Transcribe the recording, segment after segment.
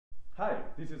Hi,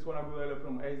 this is Juan Agudelo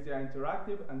from HDI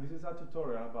Interactive, and this is a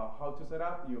tutorial about how to set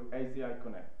up your HDI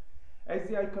Connect.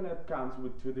 HDI Connect comes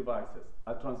with two devices,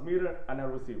 a transmitter and a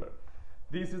receiver.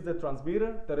 This is the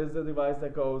transmitter, that is the device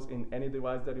that goes in any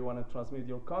device that you want to transmit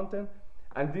your content,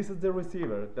 and this is the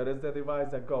receiver, that is the device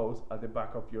that goes at the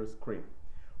back of your screen.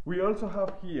 We also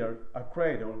have here a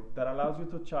cradle that allows you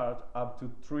to charge up to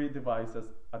 3 devices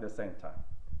at the same time.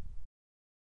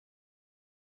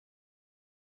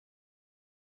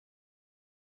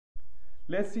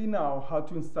 Let's see now how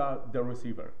to install the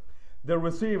receiver. The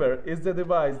receiver is the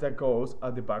device that goes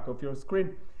at the back of your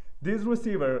screen. This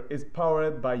receiver is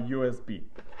powered by USB.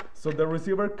 So the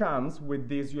receiver comes with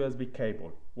this USB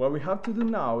cable. What we have to do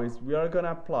now is we are going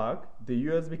to plug the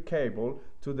USB cable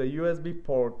to the USB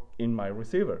port in my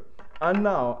receiver. And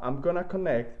now I'm going to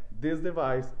connect this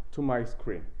device to my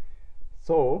screen.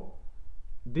 So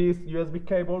this USB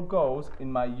cable goes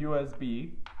in my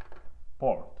USB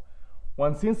port.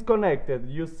 Once it's connected,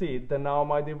 you see that now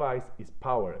my device is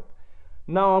powered.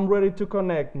 Now I'm ready to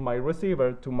connect my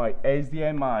receiver to my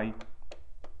HDMI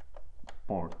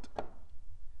port.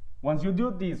 Once you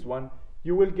do this one,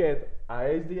 you will get a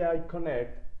HDI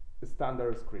Connect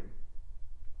standard screen.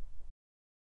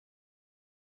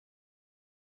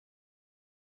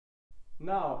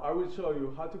 Now I will show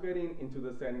you how to get into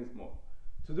the settings mode.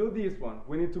 To do this one,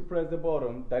 we need to press the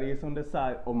button that is on the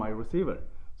side of my receiver.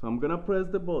 So I'm gonna press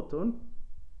the button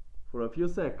for a few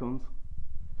seconds,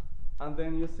 and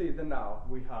then you see that now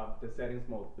we have the settings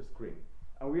mode screen,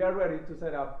 and we are ready to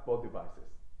set up both devices.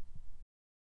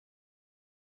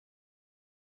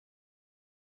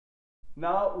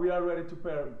 Now we are ready to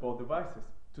pair both devices.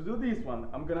 To do this one,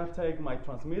 I'm gonna take my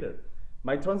transmitter.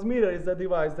 My transmitter is the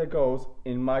device that goes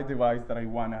in my device that I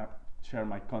wanna share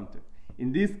my content.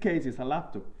 In this case, it's a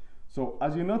laptop. So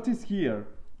as you notice here,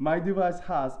 my device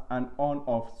has an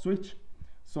on-off switch.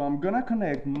 So I'm gonna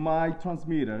connect my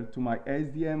transmitter to my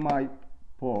HDMI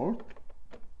port.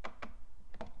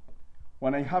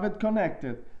 When I have it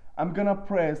connected, I'm gonna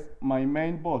press my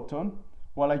main button.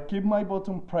 While I keep my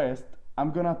button pressed, I'm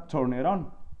gonna turn it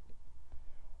on.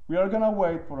 We are gonna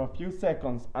wait for a few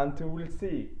seconds until we'll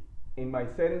see in my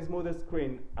settings mode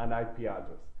screen an IP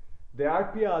address. The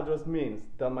IP address means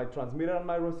that my transmitter and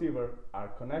my receiver are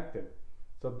connected.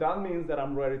 So that means that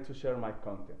I'm ready to share my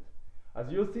content. As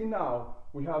you see now,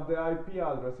 we have the IP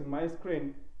address in my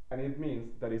screen, and it means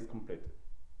that it's completed.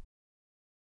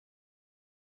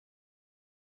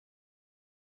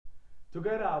 To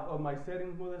get out of my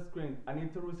settings mode screen, I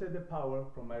need to reset the power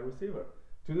from my receiver.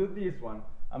 To do this one,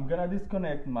 I'm gonna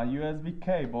disconnect my USB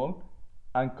cable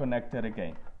and connect it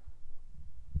again.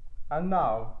 And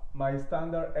now, my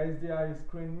standard HDI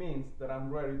screen means that I'm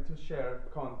ready to share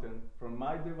content from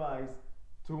my device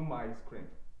to my screen.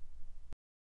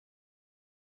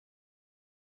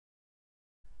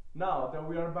 Now that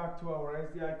we are back to our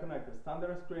HDI Connect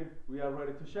standard screen, we are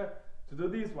ready to share. To do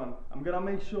this one, I'm gonna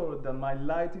make sure that my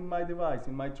light in my device,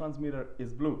 in my transmitter,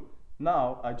 is blue.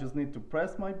 Now I just need to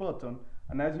press my button,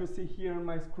 and as you see here on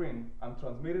my screen, I'm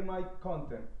transmitting my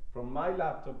content from my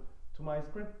laptop to my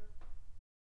screen.